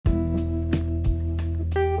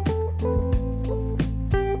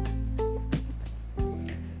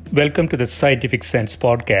Welcome to the Scientific Sense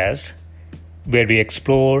podcast, where we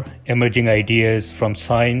explore emerging ideas from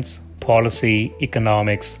science, policy,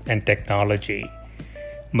 economics, and technology.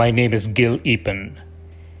 My name is Gil Eapen.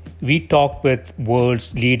 We talk with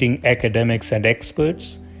world's leading academics and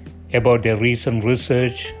experts about their recent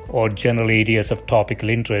research or general areas of topical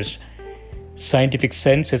interest. Scientific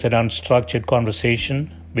Sense is an unstructured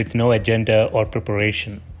conversation with no agenda or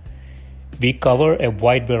preparation. We cover a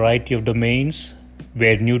wide variety of domains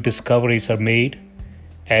where new discoveries are made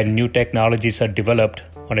and new technologies are developed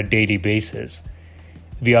on a daily basis.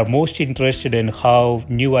 We are most interested in how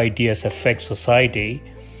new ideas affect society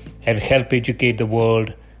and help educate the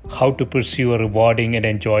world how to pursue a rewarding and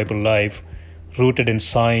enjoyable life rooted in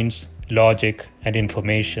science, logic, and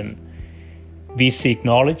information. We seek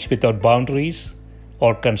knowledge without boundaries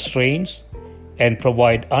or constraints and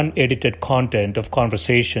provide unedited content of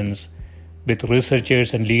conversations with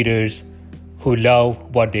researchers and leaders who love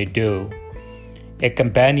what they do. A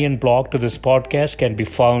companion blog to this podcast can be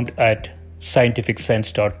found at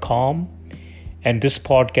scientificsense.com, and this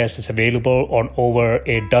podcast is available on over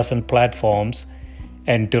a dozen platforms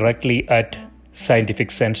and directly at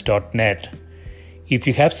scientificsense.net. If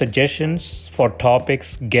you have suggestions for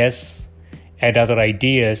topics, guests, and other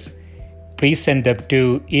ideas, please send them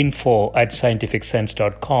to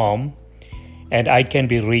info@scientificsense.com, and I can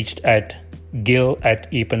be reached at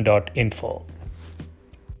gil@eapen.info.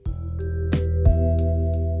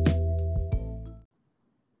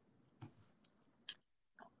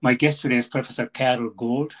 My guest today is Professor Carol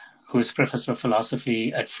Gold, who is Professor of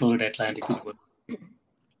Philosophy at Florida Atlantic University,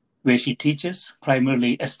 where she teaches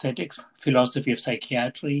primarily aesthetics, philosophy of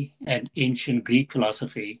psychiatry, and ancient Greek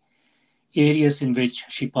philosophy, areas in which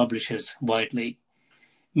she publishes widely.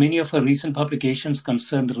 Many of her recent publications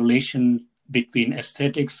concern the relation between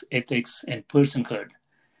aesthetics, ethics, and personhood.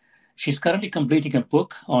 She's currently completing a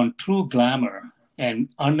book on true glamour, an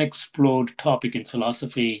unexplored topic in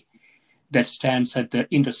philosophy that stands at the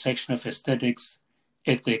intersection of aesthetics,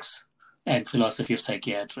 ethics, and philosophy of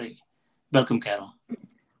psychiatry. Welcome, Carol.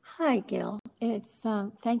 Hi, Gil.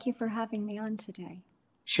 Thank you for having me on today.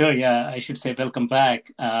 Sure, yeah, I should say welcome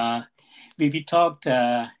back. We talked,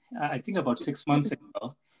 I think, about 6 months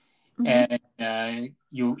ago, and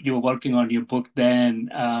you were working on your book then.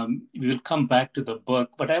 We will come back to the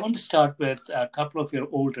book, but I want to start with a couple of your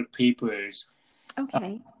older papers.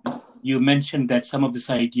 Okay. You mentioned that some of these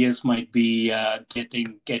ideas might be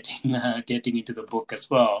getting into the book as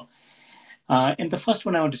well. And the first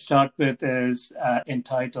one I want to start with is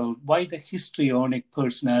entitled "Why the Histrionic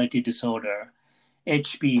Personality Disorder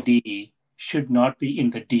 (HPD) Should Not Be in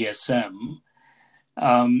the DSM."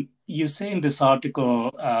 You say in this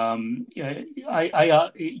article,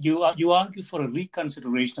 you argue for a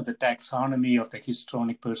reconsideration of the taxonomy of the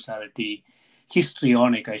histrionic personality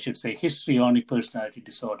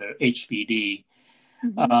disorder, HPD.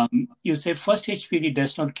 You say first, HPD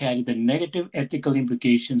does not carry the negative ethical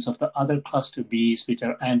implications of the other cluster Bs, which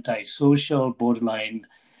are antisocial, borderline,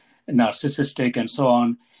 narcissistic, and so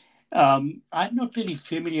on. I'm not really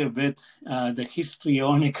familiar with the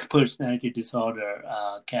histrionic personality disorder,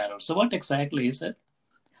 Carol. So what exactly is it?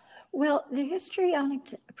 Well, the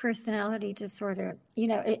histrionic personality disorder,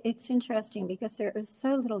 it's interesting because there is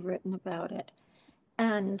so little written about it.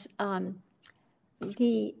 And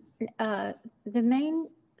the main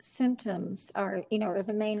symptoms are, or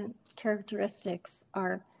the main characteristics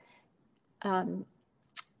are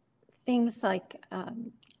things like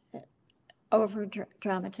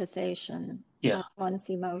over-dramatization of one's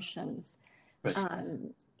emotions, right.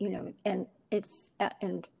 And it's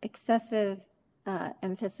and excessive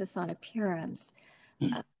emphasis on appearance,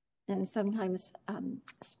 and sometimes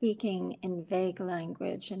speaking in vague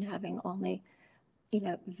language and having only,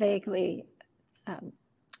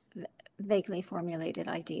 vaguely formulated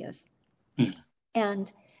ideas.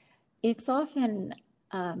 And it's often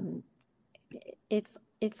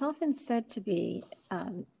it's often said to be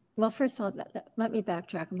well, first of all, let me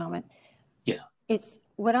backtrack a moment. Yeah. It's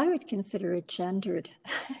what I would consider a gendered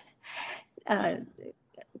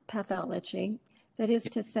pathology. That is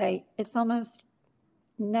to say, it's almost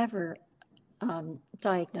never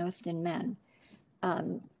diagnosed in men,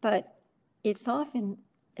 but it's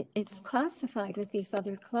classified with these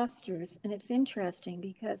other clusters, and it's interesting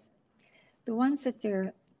because the ones that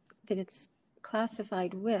it's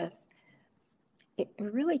classified with, it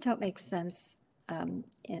really don't make sense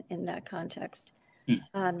in that context.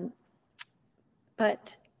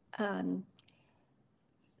 But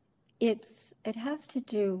it has to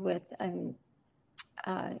do with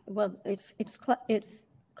it's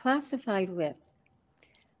classified with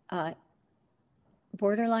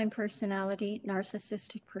borderline personality,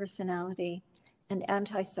 narcissistic personality, and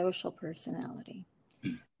antisocial personality,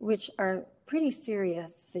 which are pretty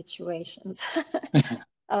serious situations,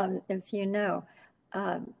 as you know.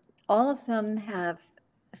 All of them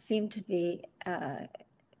seem to be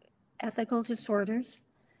ethical disorders.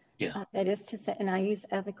 Yeah. That is to say, and I use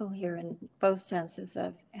ethical here in both senses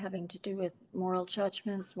of having to do with moral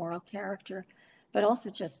judgments, moral character, but also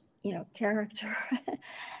just, character.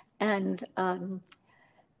 And,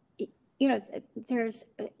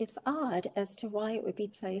 it's odd as to why it would be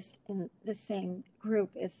placed in the same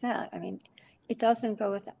group as that. I mean, it doesn't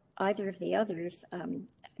go with either of the others.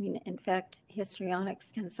 In fact,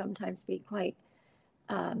 histrionics can sometimes be quite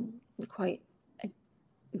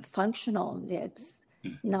functional. It's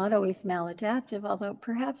not always maladaptive, although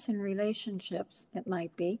perhaps in relationships it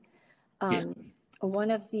might be.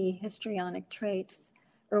 One of the histrionic traits,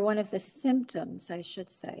 or one of the symptoms, I should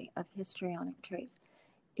say, of histrionic traits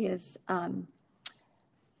is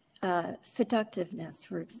seductiveness,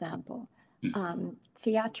 for example,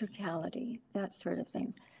 theatricality, that sort of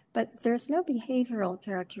thing. But there's no behavioral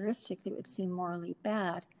characteristic that would seem morally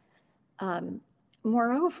bad.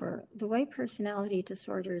 Moreover, the way personality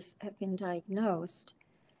disorders have been diagnosed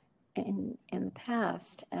in the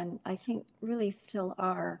past, and I think really still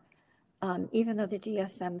are, even though the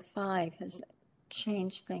DSM-5 has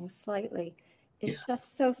changed things slightly, it's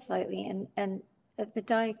just so slightly, and the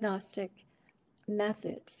diagnostic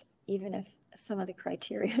methods, even if some of the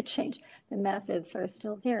criteria change, the methods are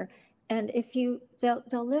still there. And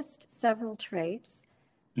they'll list several traits,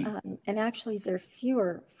 and actually there are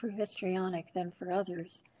fewer for histrionic than for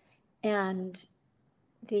others. And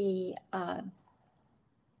they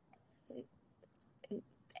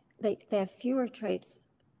have fewer traits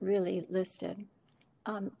really listed.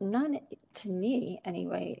 None, to me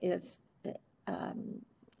anyway, is,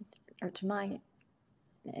 or to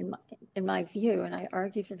in my view, and I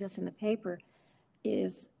argue for this in the paper,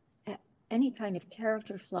 is any kind of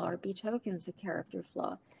character flaw or betokens a character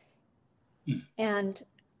flaw. And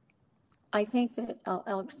I think that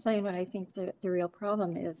I'll explain what I think the real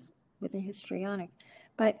problem is with the histrionic.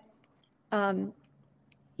 But, the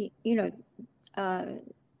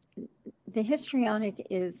histrionic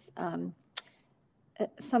is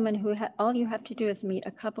someone who all you have to do is meet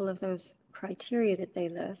a couple of those criteria that they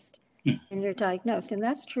list, and you're diagnosed. And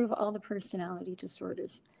that's true of all the personality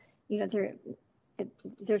disorders.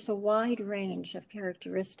 There's a wide range of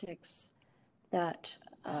characteristics that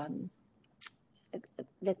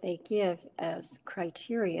they give as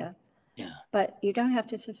criteria, but you don't have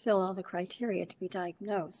to fulfill all the criteria to be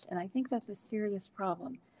diagnosed. And I think that's a serious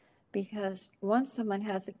problem, because once someone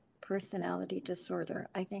has a personality disorder,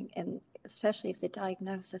 I think, and especially if the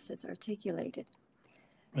diagnosis is articulated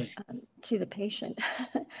to the patient,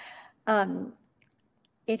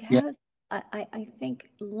 it has, I think,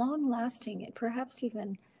 long-lasting, perhaps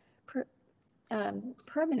even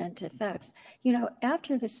permanent effects.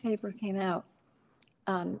 After this paper came out,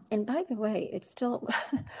 and by the way, it's still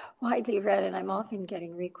widely read, and I'm often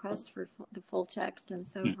getting requests for the full text and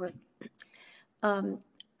so forth.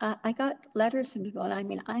 I got letters from people,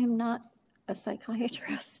 and I am not a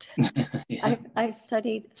psychiatrist. I've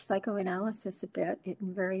studied psychoanalysis a bit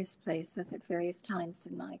in various places at various times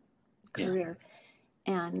in my career,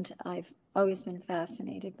 and I've always been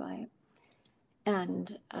fascinated by it.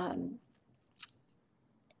 And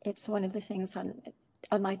it's one of the things on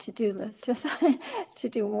my to-do list to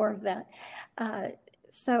do more of that.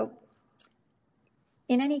 So,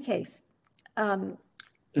 in any case,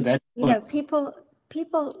 people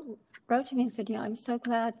wrote to me and said, I'm so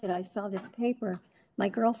glad that I saw this paper. My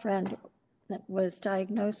girlfriend was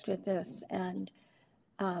diagnosed with this, and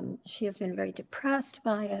she has been very depressed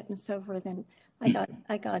by it and so forth. And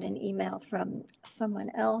I got an email from someone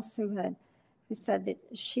else who said that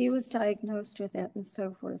she was diagnosed with it and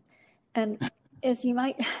so forth. And as you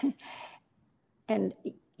might, and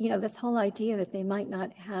this whole idea that they might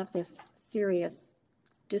not have this serious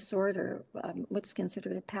disorder, what's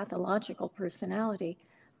considered a pathological personality,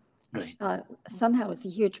 somehow it's a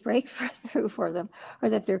huge breakthrough for them, or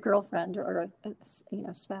that their girlfriend or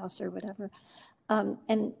a spouse or whatever.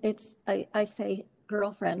 And I say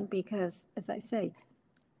girlfriend because, as I say,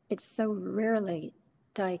 it's so rarely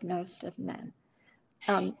diagnosed of men.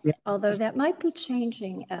 Although that might be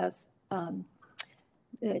changing as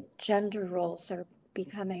the gender roles are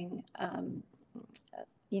becoming,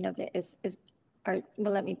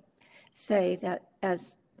 let me say that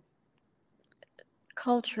as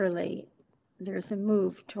culturally, there's a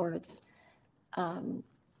move towards,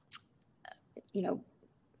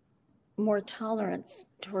 more tolerance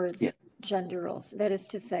towards gender roles. That is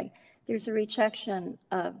to say, there's a rejection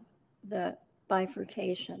of the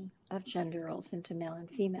bifurcation of gender roles into male and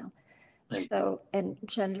female. Right. So, and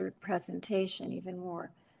gender presentation even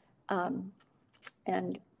more.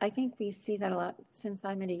 And I think we see that a lot. Since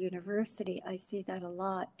I'm at a university, I see that a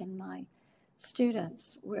lot in my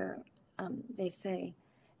students where they say,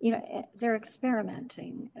 they're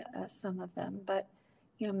experimenting, some of them, but,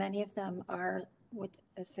 many of them are,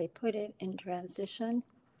 as they put it, in transition.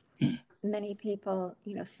 Many people,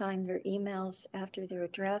 sign their emails after their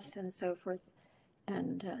address and so forth,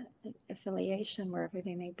 and affiliation, wherever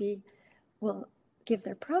they may be, will give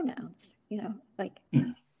their pronouns, like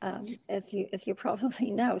as you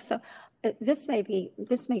probably know. So this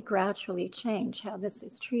may gradually change how this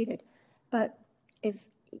is treated, but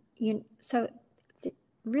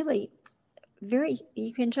really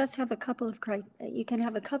you can just have a couple of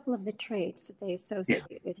the traits that they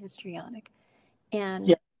associate with histrionic,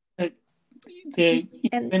 and when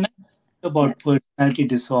I think about personality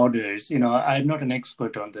disorders, I'm not an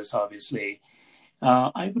expert on this, obviously.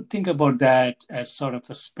 I would think about that as sort of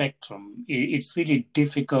a spectrum. It's really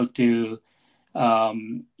difficult to,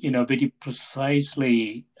 very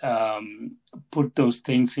precisely put those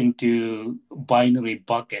things into binary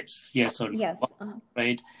buckets, yes or no, yes,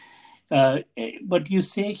 right? But you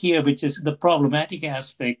say here, which is the problematic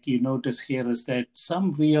aspect you notice here, is that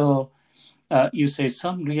some real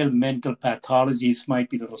mental pathologies might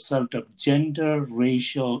be the result of gender,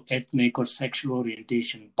 racial, ethnic, or sexual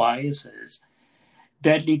orientation biases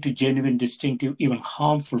that lead to genuine, distinctive, even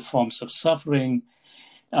harmful forms of suffering.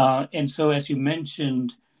 And so, as you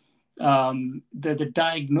mentioned, the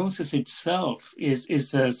diagnosis itself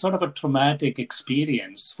is a sort of a traumatic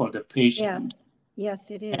experience for the patient. Yes,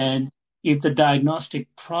 it is. And if the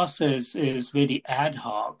diagnostic process is very ad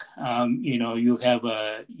hoc, you have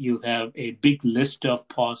a big list of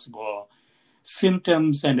possible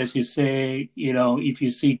symptoms, and as you say, if you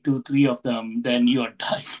see 2-3 of them, then you are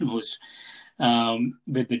diagnosed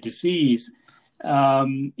with the disease.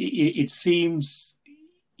 It seems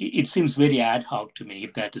very ad hoc to me,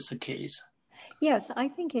 if that is the case. Yes, I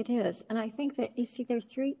think it is, and I think that there's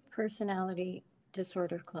 3 personality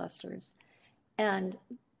disorder clusters, and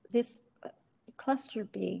this cluster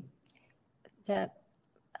B that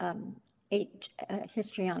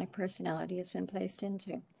histrionic personality has been placed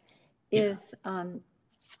into is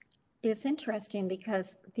interesting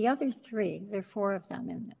because the other 3, there are 4 of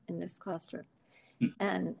them in this cluster,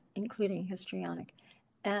 and including histrionic,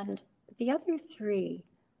 and the other 3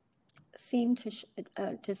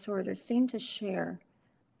 disorders seem to share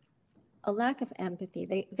a lack of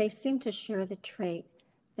empathy. They seem to share the trait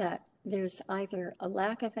that there's either a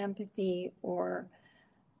lack of empathy or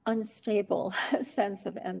unstable sense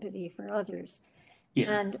of empathy for others. Yeah.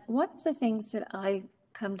 And one of the things that I've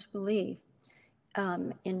come to believe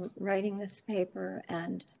in writing this paper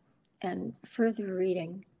and further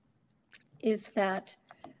reading is that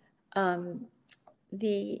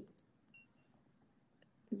the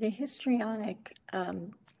histrionic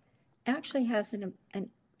actually has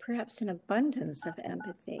perhaps an abundance of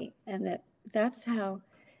empathy, and that's how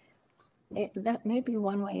that may be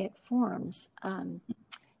one way it forms. And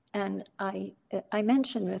I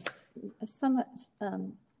mentioned this somewhat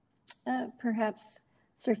perhaps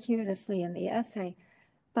circuitously in the essay,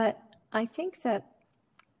 but I think that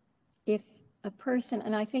if a person,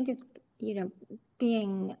 and I think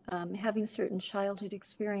being having certain childhood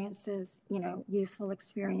experiences, youthful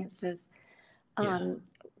experiences,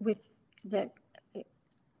 with that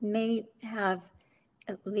may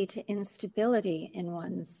lead to instability in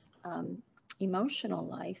one's emotional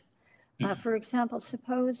life. For example,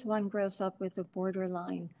 suppose one grows up with a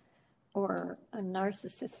borderline or a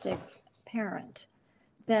narcissistic parent,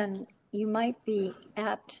 then you might be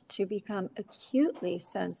apt to become acutely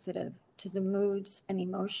sensitive to the moods and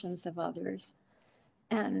emotions of others.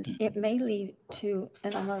 And it may lead to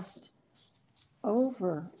an almost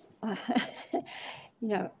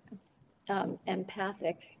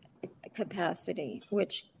empathic capacity,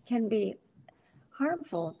 which can be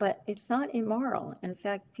harmful, but it's not immoral. In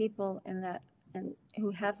fact, people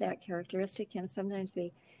who have that characteristic can sometimes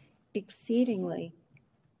be exceedingly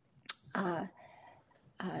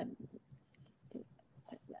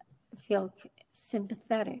feel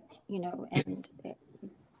sympathetic, and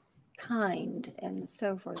kind and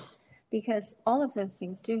so forth, because all of those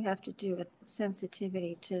things do have to do with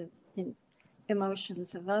sensitivity to the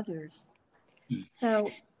emotions of others. So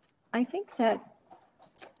I think that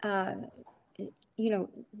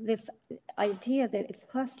this idea that it's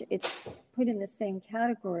put in the same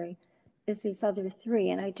category as these other 3,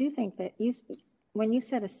 and I do think that when you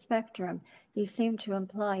said a spectrum, you seem to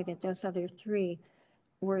imply that those other 3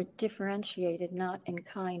 were differentiated not in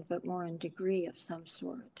kind, but more in degree of some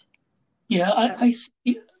sort. Yeah, I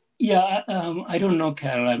see. Yeah, I don't know,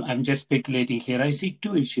 Carol. I'm just speculating here. I see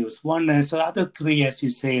two issues. One is the other three, as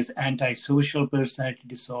you say, is antisocial personality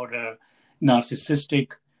disorder,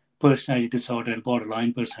 narcissistic personality disorder, and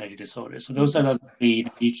borderline personality disorder. So those are the three,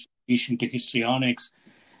 in addition to histrionics,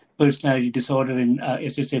 personality disorder in,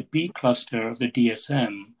 as you say, B cluster of the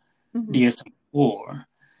DSM, DSM-4.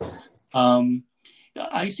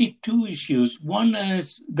 I see two issues. One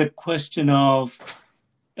is the question of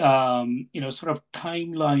sort of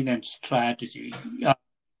timeline and strategy.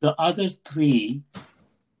 The other three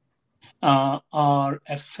are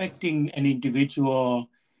affecting an individual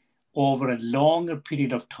over a longer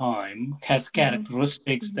period of time, has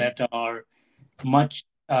characteristics that are much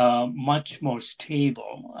more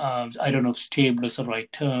stable. I don't know if stable is the right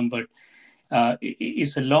term, but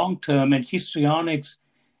it's a long term. And histrionics,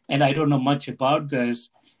 and I don't know much about this,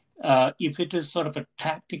 if it is sort of a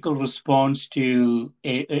tactical response to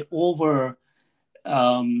a over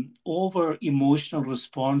emotional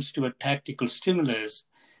response to a tactical stimulus,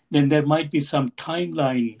 then there might be some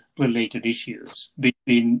timeline related issues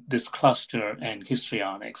between this cluster and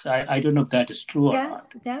histrionics. I don't know if that is true or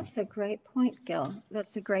not. That's a great point, Gil.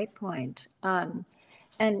 That's a great point.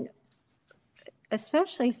 And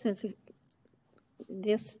especially since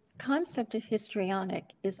this concept of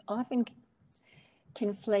histrionic is often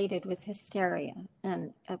conflated with hysteria.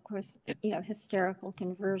 And of course, hysterical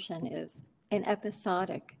conversion is an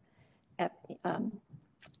episodic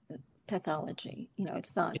pathology.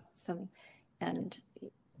 It's not some, and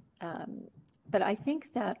but I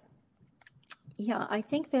think that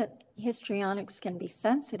histrionics can be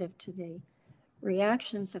sensitive to the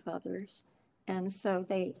reactions of others, and so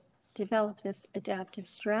they develop this adaptive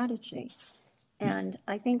strategy. And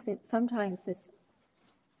I think that sometimes this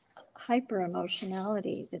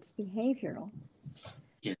hyper-emotionality that's behavioral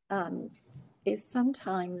is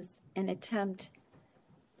sometimes an attempt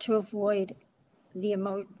to avoid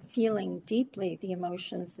feeling deeply the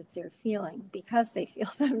emotions that they're feeling because they feel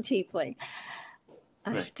them deeply.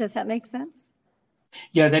 Right. Does that make sense?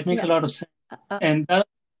 Yeah, that makes a lot of sense. And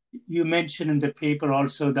you mentioned in the paper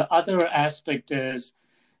also the other aspect is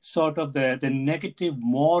sort of the negative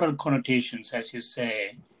moral connotations, as you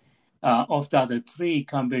say, of the other three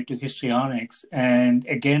compared to histrionics. And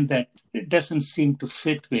again, that it doesn't seem to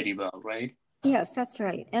fit very well, right? Yes, that's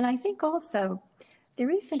right. And I think also the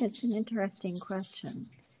reason it's an interesting question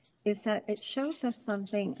is that it shows us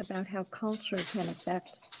something about how culture can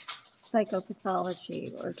affect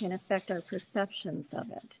psychopathology or can affect our perceptions of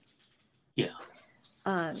it. Yeah.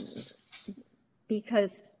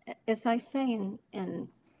 Because as I say in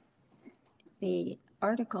the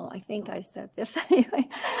article, I think I said this anyway,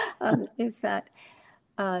 is that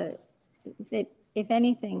if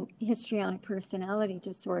anything, histrionic personality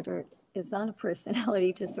disorder is not a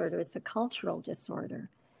personality disorder, it's a cultural disorder.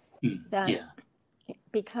 That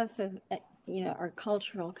because of our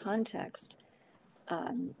cultural context,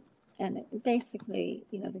 and basically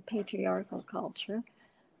the patriarchal culture,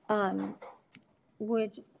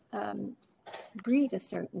 would breed a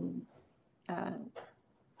certain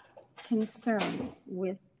concern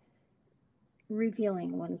with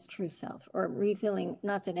revealing one's true self, or revealing,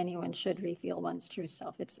 not that anyone should reveal one's true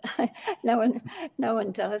self. It's no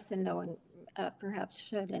one does, and no one perhaps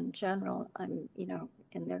should in general,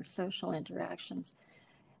 in their social interactions,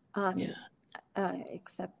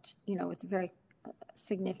 except, with very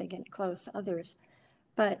significant close others.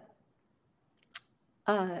 But,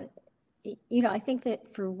 I think that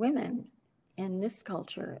for women in this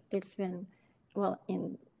culture, it's been,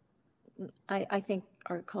 I think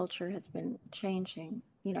our culture has been changing,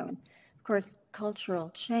 and of course, cultural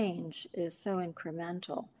change is so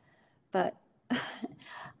incremental, but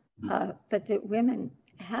that women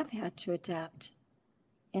have had to adapt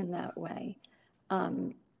in that way.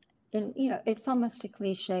 And, it's almost a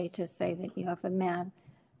cliche to say that, if a man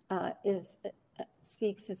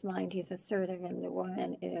speaks his mind, he's assertive, and the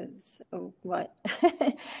woman is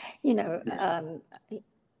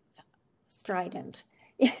strident.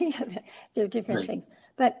 There are different things.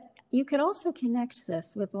 But you could also connect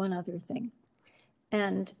this with one other thing.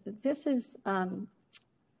 And this is, and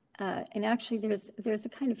actually there's a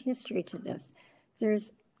kind of history to this.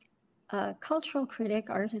 There's a cultural critic,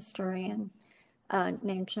 art historian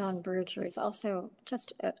named John Berger. He's also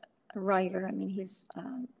just a writer. I mean, he's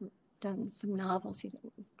done some novels. He's a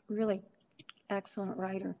really excellent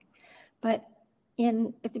writer. But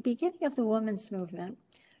at the beginning of the women's movement,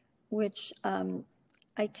 which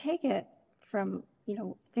I take it from,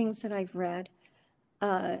 things that I've read,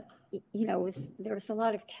 there was a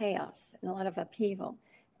lot of chaos and a lot of upheaval.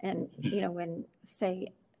 And, when,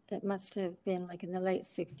 say, it must have been like in the late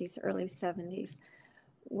 60s, early 70s,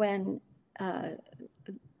 when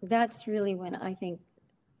that's really when I think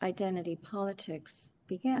identity politics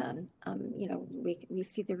began. We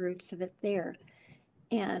see the roots of it there.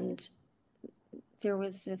 And there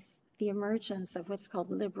was the emergence of what's called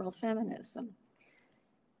liberal feminism.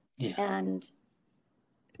 Yeah. And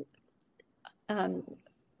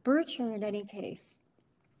Bircher, in any case,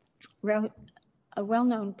 wrote a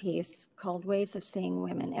well-known piece called Ways of Seeing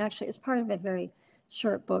Women. Actually, it's part of a very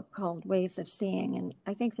short book called Ways of Seeing, and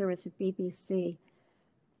I think there was a BBC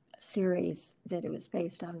series that it was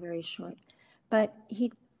based on, very short. But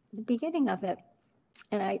the beginning of it,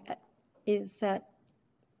 is that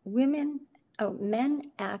men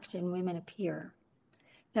act and women appear.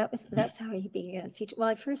 That's how he begins.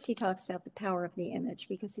 At first he talks about the power of the image,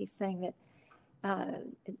 because he's saying that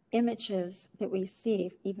images that we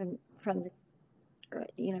see, even from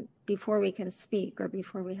before we can speak or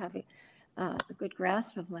before we have a good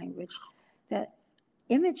grasp of language, that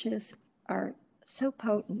images are so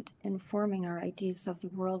potent in forming our ideas of the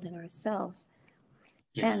world and ourselves.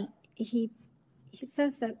 Yeah. And he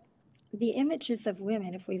says that the images of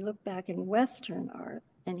women, if we look back in Western art,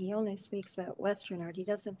 and he only speaks about Western art, he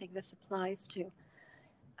doesn't think this applies to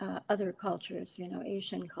other cultures,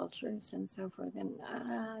 Asian cultures and so forth. And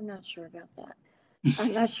I'm not sure about that.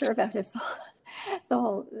 I'm not sure about the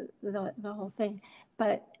whole thing.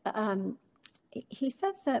 But he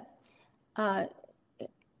says that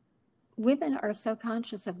women are so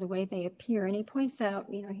conscious of the way they appear, and he points out,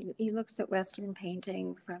 he looks at Western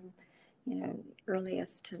painting from,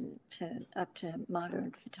 earliest to up to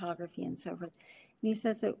modern photography and so forth. And he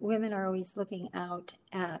says that women are always looking out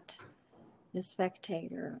at the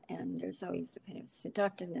spectator, and there's always a kind of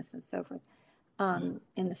seductiveness and so forth. And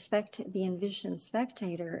the envisioned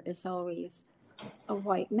spectator is always a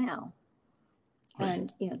white male.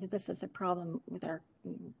 Right. And, that this is a problem with our,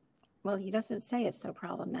 well, he doesn't say it's so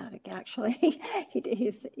problematic, actually.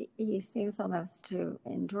 he seems almost to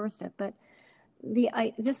endorse it. But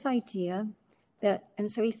this idea that,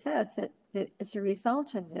 and so he says that as a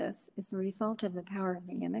result of this, as a result of the power of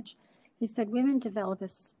the image, he said women develop a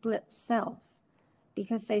split self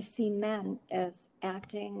because they see men as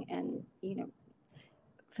acting and,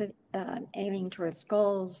 aiming towards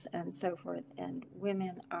goals and so forth, and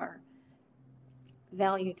women are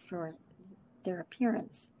valued for their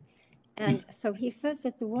appearance. And so he says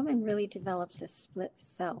that the woman really develops a split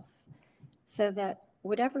self, so that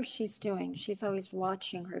whatever she's doing, she's always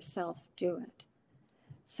watching herself do it.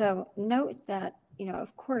 So note that,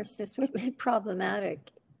 of course, this would be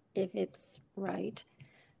problematic if it's right.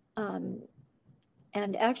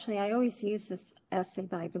 And actually, I always use this essay,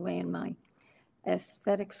 by the way, in my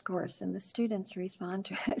aesthetics course, and the students respond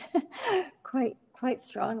to it quite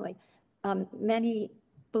strongly. Many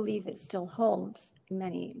believe it still holds,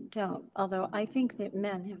 many don't. Although I think that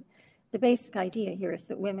the basic idea here is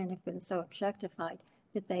that women have been so objectified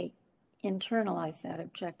that they internalize that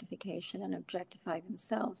objectification and objectify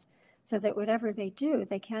themselves, so that whatever they do,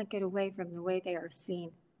 they can't get away from the way they are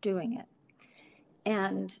seen doing it.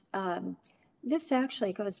 And this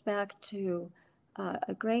actually goes back to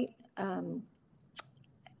a great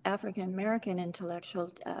African-American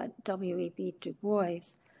intellectual, W.E.B. Du Bois,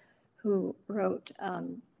 who wrote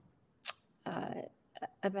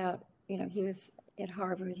about, he was at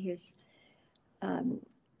Harvard,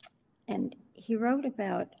 and he wrote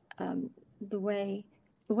about the way,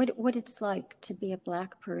 what it's like to be a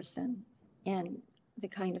Black person in the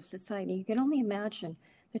kind of society. You can only imagine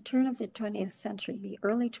the turn of the 20th century, the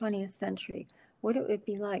early 20th century, what it would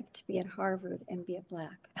be like to be at Harvard and be a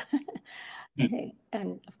Black. Okay.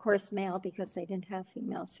 And of course, male, because they didn't have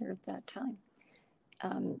females here at that time.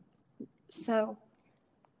 So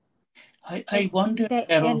I wonder,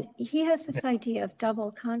 and he has this idea of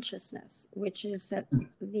double consciousness, which is that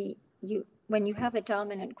when you have a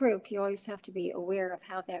dominant group, you always have to be aware of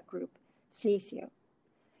how that group sees you,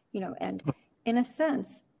 and in a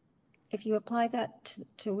sense, if you apply that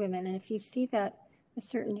to women, and if you see that a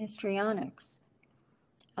certain histrionics,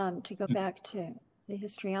 to go back to the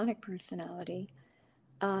histrionic personality,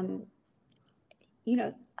 I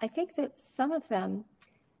think that some of them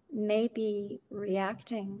may be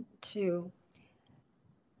reacting to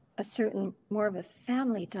a certain, more of a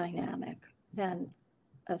family dynamic than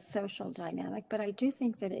a social dynamic, but I do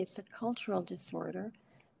think that it's a cultural disorder,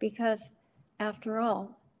 because after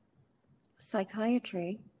all,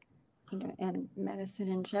 psychiatry, and medicine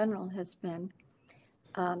in general has been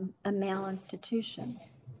a male institution.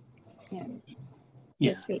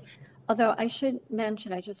 This week. Although I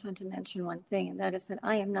just want to mention one thing, and that is that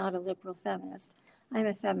I am not a liberal feminist. I'm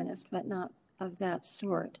a feminist, but not of that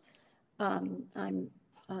sort. I'm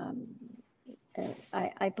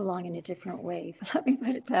I belong in a different way. Let me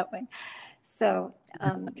put it that way. So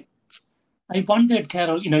I wondered,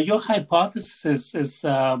 Carol, your hypothesis is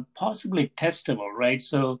possibly testable, right?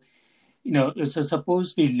 So, so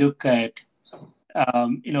suppose we look at,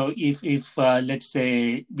 if let's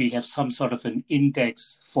say we have some sort of an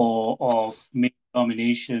index of male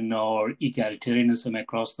domination or egalitarianism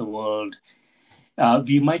across the world,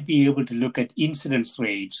 we might be able to look at incidence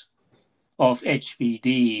rates of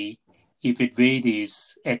HPD if it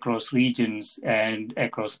varies across regions and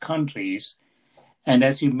across countries. And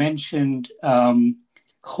as you mentioned,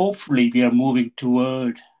 hopefully we are moving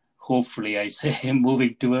toward, hopefully I say,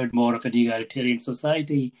 moving toward more of an egalitarian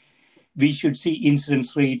society. We should see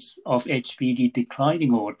incidence rates of HPD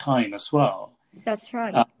declining over time as well. That's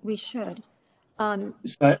right. We should.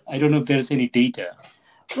 So I don't know if there's any data.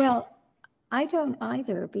 Well, I don't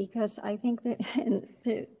either, because I think that in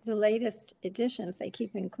the latest editions, they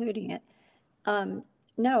keep including it.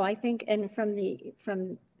 No, I think, and from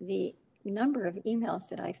the number of emails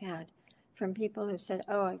that I've had from people who said,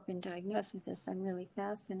 "Oh, I've been diagnosed with this. I'm really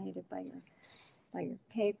fascinated by your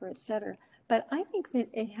paper, etc." But I think that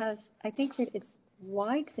it's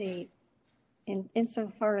widely,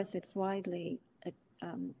 insofar as it's widely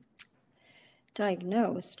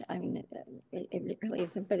diagnosed. I mean, it really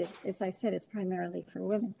isn't, but as I said, it's primarily for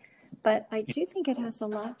women. But I do think it has a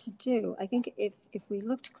lot to do. I think if we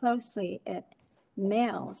looked closely at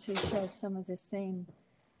males who showed some of the same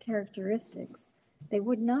characteristics, they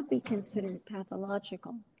would not be considered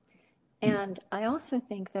pathological. And I also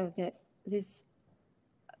think, though, that this,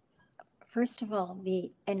 first of all,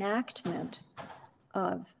 the enactment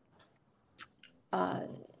of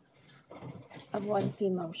one's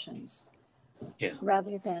emotions,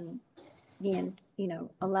 rather than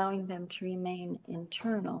allowing them to remain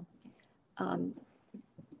internal. And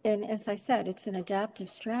as I said, it's an adaptive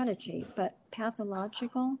strategy, but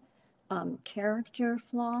pathological, character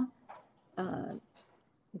flaw,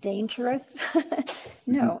 dangerous,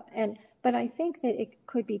 no. But I think that it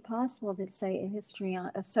could be possible that, say,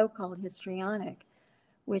 a so-called histrionic,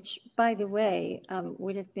 which, by the way,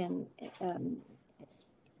 would have been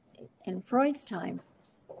in Freud's time,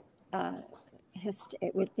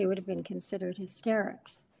 they would have been considered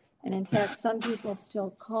hysterics. And in fact, some people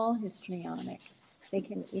still call histrionic. They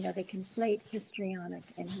conflate histrionic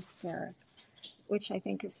and hysteric, which I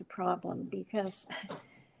think is a problem, because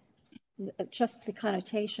just the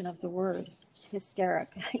connotation of the word hysteric,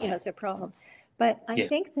 is a problem. But I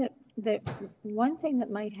think that one thing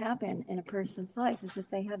that might happen in a person's life is if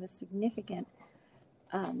they have a significant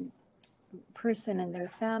person in their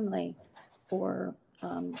family or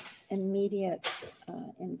immediate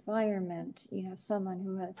environment, someone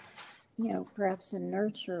who has, perhaps a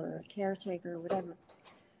nurturer, caretaker, or whatever,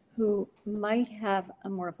 who might have a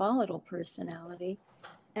more volatile personality.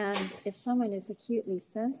 And if someone is acutely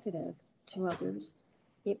sensitive to others,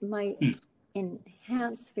 it might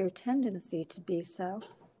enhance their tendency to be so.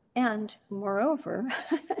 And moreover,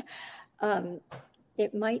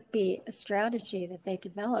 it might be a strategy that they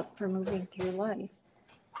develop for moving through life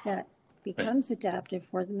that becomes adaptive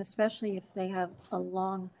for them, especially if they have a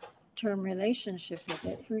long-term relationship with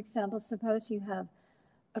it. For example, suppose you have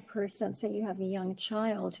a person, say you have a young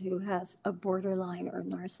child who has a borderline or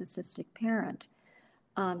narcissistic parent.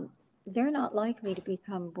 They're not likely to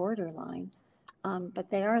become borderline, but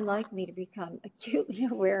they are likely to become acutely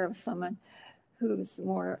aware of someone who's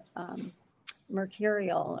more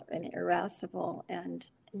mercurial and irascible, and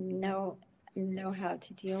know how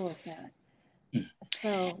to deal with that.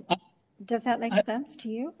 So does that make sense to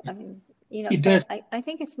you? I mean, it does. I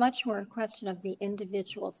think it's much more a question of the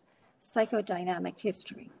individual's psychodynamic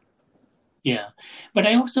history. Yeah, but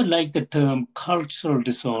I also like the term cultural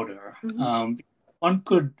disorder. One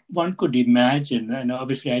could imagine, and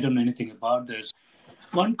obviously I don't know anything about this,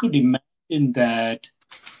 one could imagine that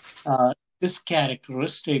this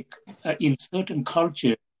characteristic in certain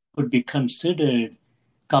cultures could be considered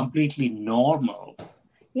completely normal.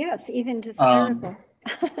 Yes, even desirable.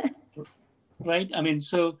 Right? I mean,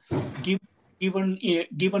 so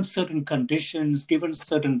given certain conditions, given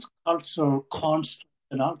certain cultural constructs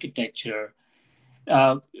and architecture,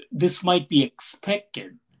 this might be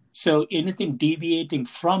expected. So anything deviating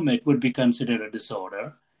from it would be considered a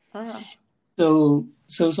disorder. So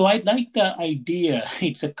I like the idea.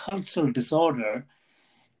 It's a cultural disorder,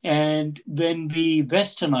 and when we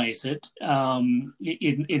westernize it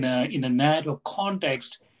in a narrow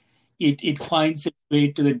context, it finds its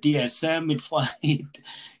way to the DSM.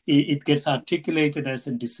 It gets articulated as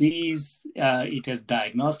a disease. It has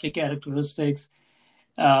diagnostic characteristics,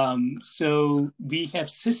 So we have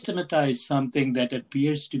systematized something that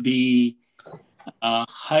appears to be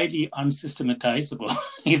highly unsystematizable.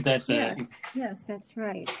 If that's a Yes, that's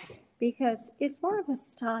right. Because it's more of a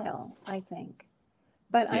style, I think.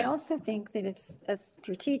 But I yeah. also think that it's a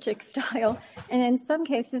strategic style. And in some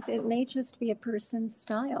cases, it may just be a person's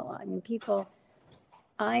style. I mean, people,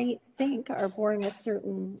 I think, are born with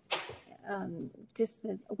certain,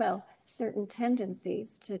 certain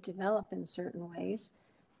tendencies to develop in certain ways,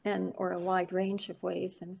 and or a wide range of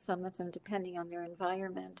ways. And some of them, depending on their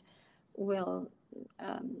environment, will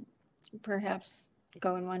perhaps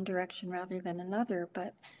go in one direction rather than another.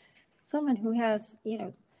 But someone who has,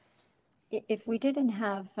 if we didn't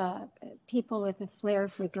have people with a flair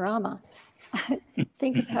for drama,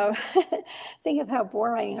 think of how think of how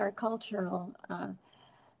boring our cultural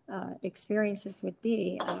experiences would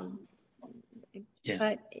be. Yeah.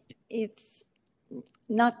 But it's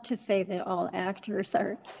not to say that all actors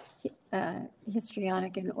are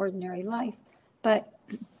histrionic in ordinary life, but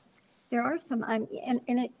there are some. And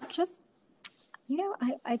it just,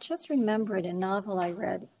 I just remembered a novel I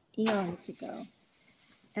read eons ago,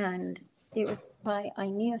 and it was by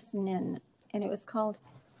Aeneas Nin, and it was called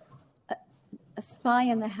A Spy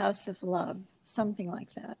in the House of Love, something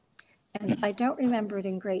like that. And I don't remember it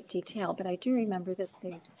in great detail, but I do remember that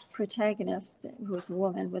the protagonist, who was a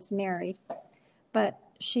woman, was married, but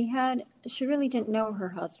she really didn't know her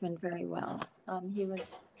husband very well. He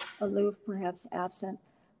was aloof, perhaps absent,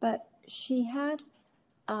 but she had,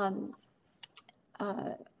 um,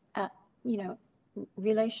 you know,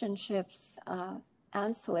 relationships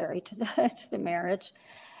ancillary to the marriage,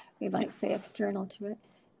 we might say external to it,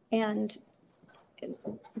 and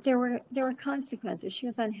there were consequences. She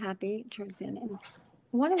was unhappy towards the end, and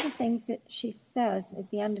one of the things that she says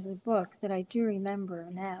at the end of the book that I do remember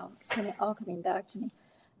now, it's kind of all coming back to me,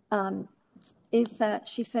 is that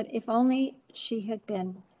she said if only she had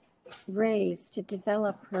been raised to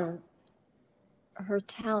develop her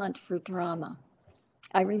talent for drama.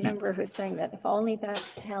 I remember her saying that if only that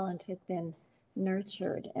talent had been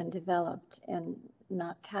nurtured and developed and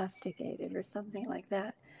not castigated or something like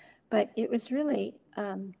that. But it was really,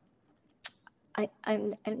 and I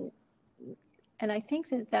think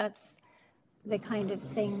that that's the kind of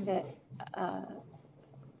thing that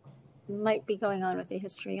might be going on with the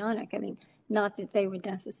histrionic. I mean, not that they would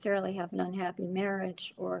necessarily have an unhappy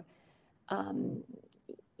marriage or,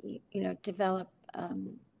 develop,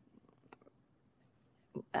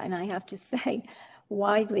 and I have to say,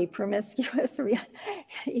 widely promiscuous,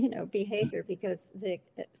 behavior, because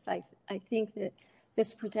I think that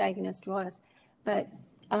this protagonist was, but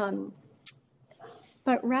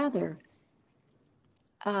rather,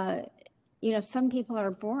 some people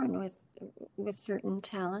are born with certain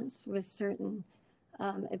talents, with certain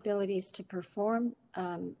abilities to perform.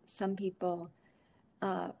 Some people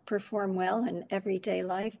perform well in everyday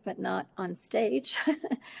life, but not on stage.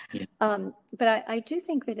 Yeah. But I do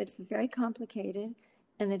think that it's very complicated,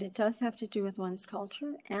 and that it does have to do with one's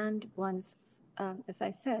culture and one's, as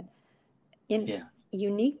I said, in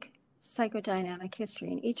unique psychodynamic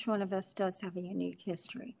history. And each one of us does have a unique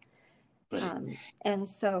history. Right. And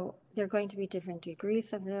so there are going to be different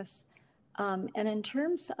degrees of this. And in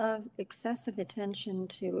terms of excessive attention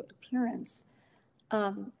to appearance,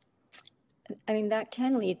 I mean, that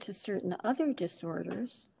can lead to certain other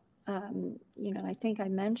disorders. I think I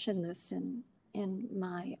mentioned this in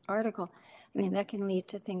my article. I mean, that can lead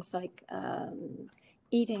to things like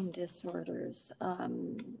eating disorders,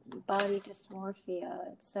 body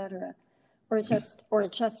dysmorphia, etc., or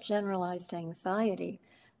just generalized anxiety.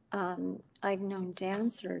 I've known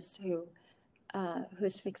dancers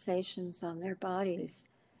whose fixations on their bodies,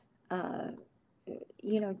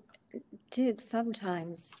 did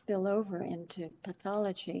sometimes spill over into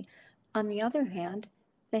pathology. On the other hand,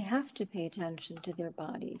 they have to pay attention to their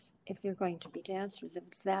bodies if they're going to be dancers, if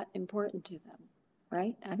it's that important to them,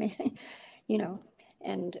 right? I mean,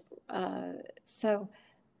 and so,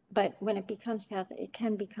 but when it becomes it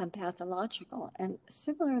can become pathological. And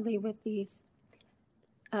similarly with these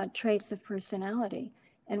traits of personality.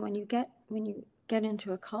 And when you get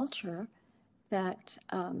into a culture that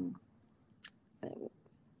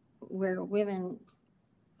where women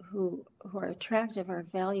who are attractive are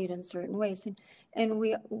valued in certain ways, and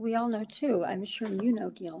we all know too, I'm sure you know,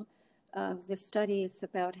 Gil, the studies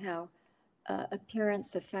about how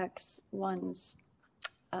appearance affects one's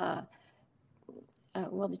the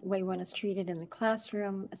way one is treated in the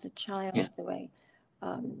classroom as a child, the way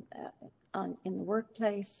in the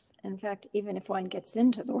workplace. In fact, even if one gets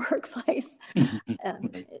into the workplace,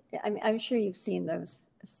 I'm sure you've seen those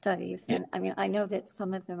studies. And I mean, I know that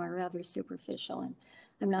some of them are rather superficial, and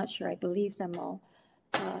I'm not sure I believe them all.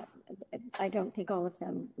 I don't think all of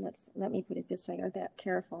them, let me put it this way, are that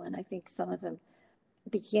careful. And I think some of them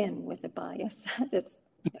begin with a bias that's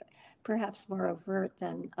perhaps more overt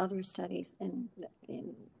than other studies in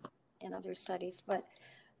other studies. But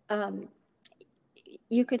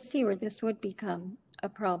you could see where this would become a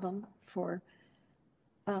problem for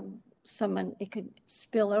someone. It could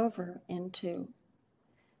spill over into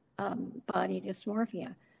body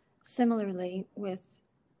dysmorphia. Similarly, with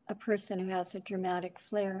a person who has a dramatic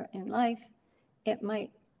flare in life, it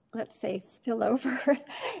might, let's say, spill over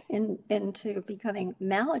into becoming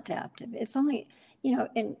maladaptive. It's only,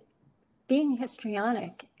 in being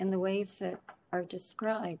histrionic in the ways that are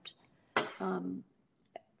described,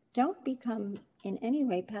 don't become in any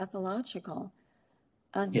way pathological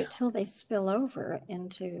until they spill over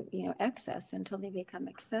into, excess, until they become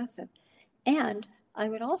excessive. And I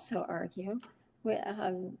would also argue,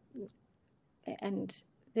 and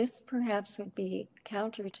this perhaps would be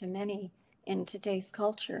counter to many in today's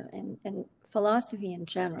culture and philosophy in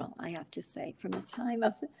general, I have to say, from the time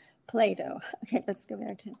of Plato. Okay, let's go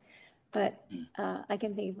back to, but I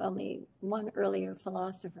can think of only one earlier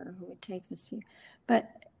philosopher who would take this view. But,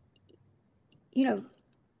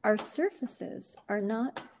 our surfaces are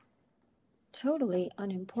not totally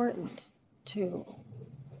unimportant to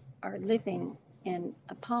our living in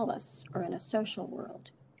a polis or in a social world,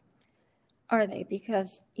 are they?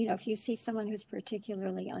 Because, if you see someone who's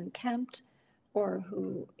particularly unkempt or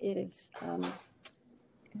who is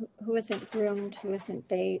who isn't groomed, who isn't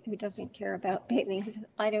bathed, who doesn't care about bathing, who says,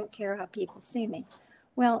 I don't care how people see me.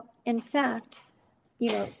 Well, in fact,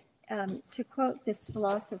 to quote this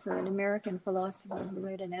philosopher, an American philosopher who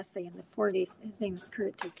wrote an essay in the 40s, his name is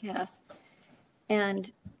Kurt Dukas,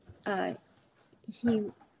 and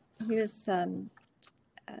he was, a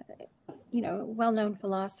well-known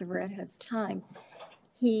philosopher at his time.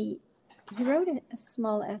 He wrote a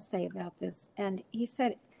small essay about this, and he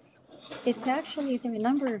said, it's actually, there are a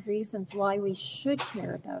number of reasons why we should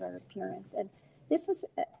care about our appearance. And this was,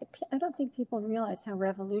 I don't think people realize how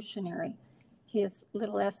revolutionary his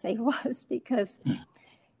little essay was, because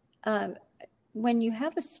when you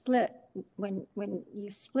have a split, when you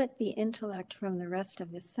split the intellect from the rest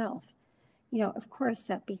of the self, of course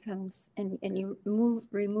that becomes, and you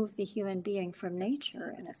remove the human being from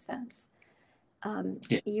nature in a sense.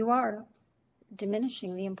 You are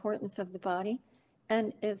diminishing the importance of the body.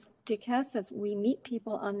 And as Dukas says, we meet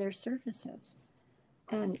people on their surfaces.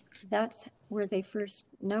 And that's where they first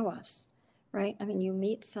know us, right? I mean, you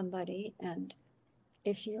meet somebody, and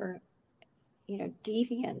if you're,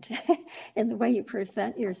 deviant in the way you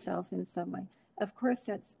present yourself in some way, of course,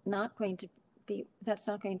 that's not going to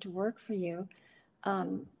work for you,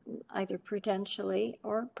 either prudentially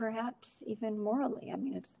or perhaps even morally. I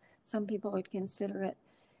mean, some people would consider it,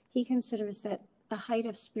 he considers it the height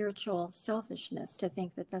of spiritual selfishness to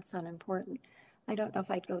think that that's unimportant. I don't know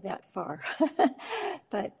if I'd go that far,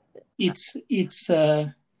 but there's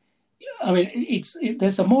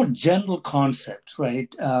a more general concept,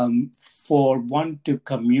 right? For one to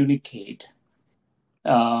communicate,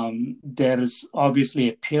 there is obviously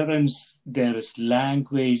appearance, there is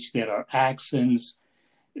language, there are accents,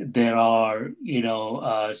 there are,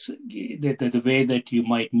 the way that you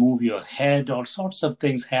might move your head, all sorts of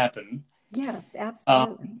things happen. Yes,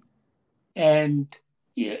 absolutely. And,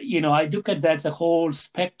 I look at that as a whole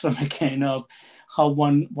spectrum again of how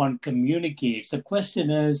one communicates. The question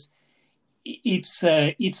is, it's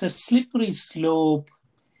a slippery slope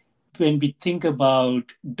when we think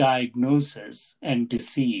about diagnosis and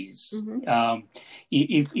disease. Mm-hmm.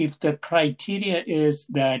 If the criteria is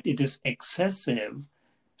that it is excessive,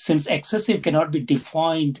 since excessive cannot be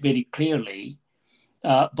defined very clearly,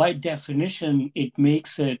 by definition, it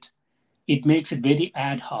makes it very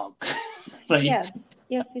ad hoc, right?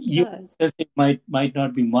 Yes, it does. It might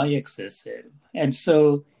not be my excessive, and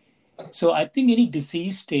so I think any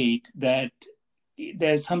disease state that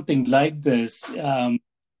there's something like this,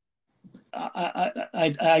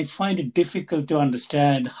 I find it difficult to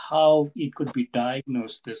understand how it could be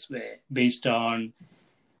diagnosed this way based on,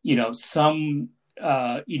 some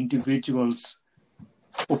individual's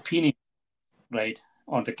opinion, right,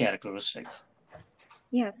 on the characteristics.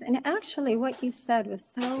 Yes, and actually what you said was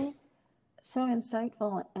so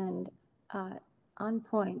insightful and on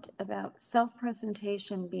point about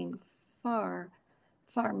self-presentation being far,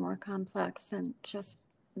 far more complex than just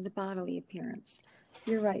the bodily appearance.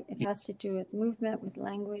 You're right, it has to do with movement, with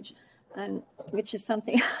language, and which is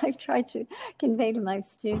something I've tried to convey to my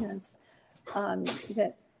students,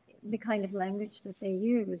 that the kind of language that they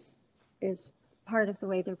use is part of the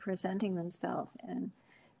way they're presenting themselves, and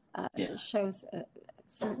it shows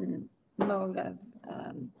certain mode of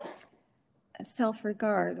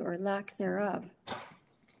self-regard or lack thereof.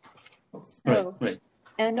 So, right.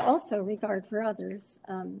 And also regard for others,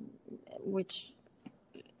 which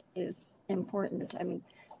is important. I mean,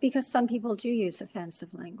 because some people do use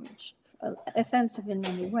offensive language, offensive in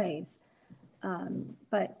many ways. And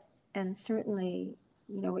certainly,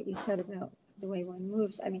 what you said about the way one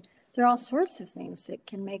moves, I mean, there are all sorts of things that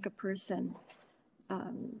can make a person,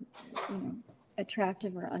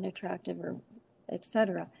 attractive or unattractive or et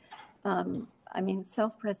cetera. I mean,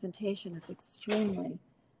 self-presentation is extremely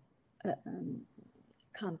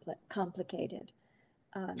complicated.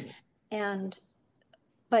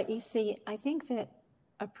 But you see, I think that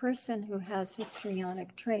a person who has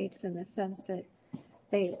histrionic traits, in the sense that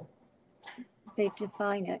they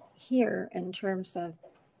define it here in terms of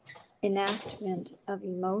enactment of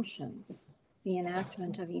emotions, the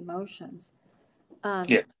enactment of emotions,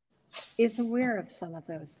 is aware of some of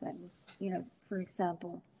those things. For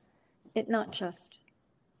example, it not just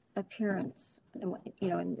appearance.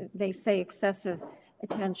 And they say excessive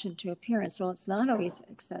attention to appearance. Well, it's not always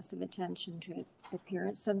excessive attention to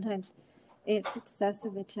appearance. Sometimes it's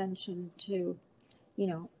excessive attention to,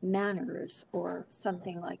 manners or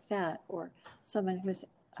something like that, or someone who's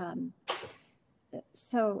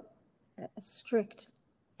so strict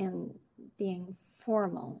in being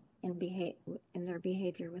formal in their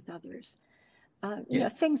behavior with others.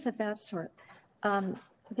 Things of that sort.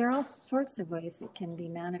 There are all sorts of ways it can be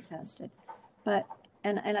manifested, but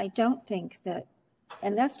and I don't think that,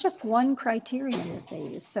 and that's just one criterion that they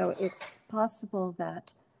use. So it's possible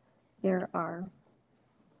that there are,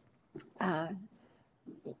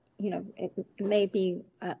 it may be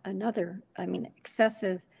another. I mean,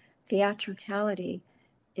 excessive theatricality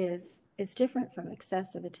is different from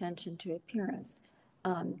excessive attention to appearance.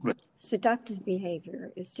 Seductive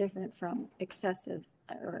behavior is different from excessive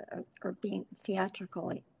or being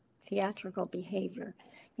theatrical behavior,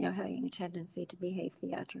 having a tendency to behave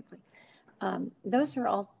theatrically. Those are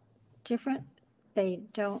all different. They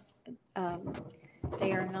are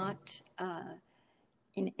not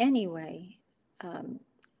in any way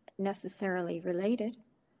necessarily related.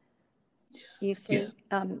 You see,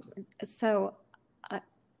 so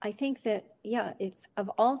I think that it's, of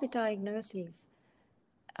all the diagnoses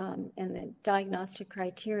and the diagnostic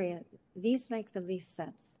criteria, these make the least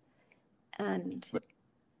sense. And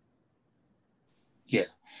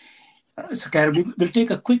so Karen, we'll take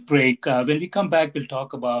a quick break. When we come back, we'll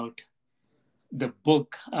talk about the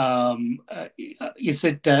book. Is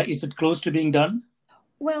it close to being done?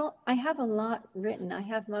 Well, I have a lot written. I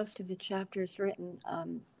have most of the chapters written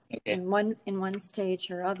in one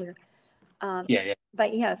stage or other.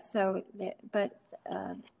 But yes,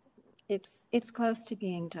 it's close to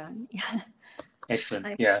being done.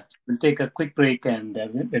 Excellent. We'll take a quick break, and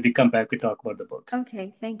when we come back, we'll talk about the book. Okay,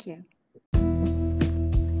 thank you.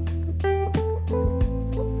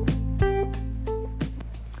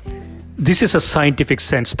 This is a Scientific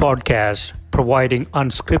Sense podcast providing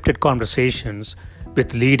unscripted conversations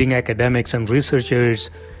with leading academics and researchers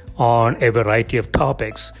on a variety of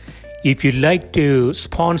topics. If you'd like to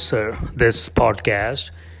sponsor this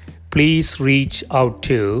podcast, please reach out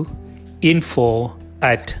to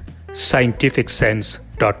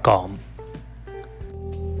info@scientificsense.com.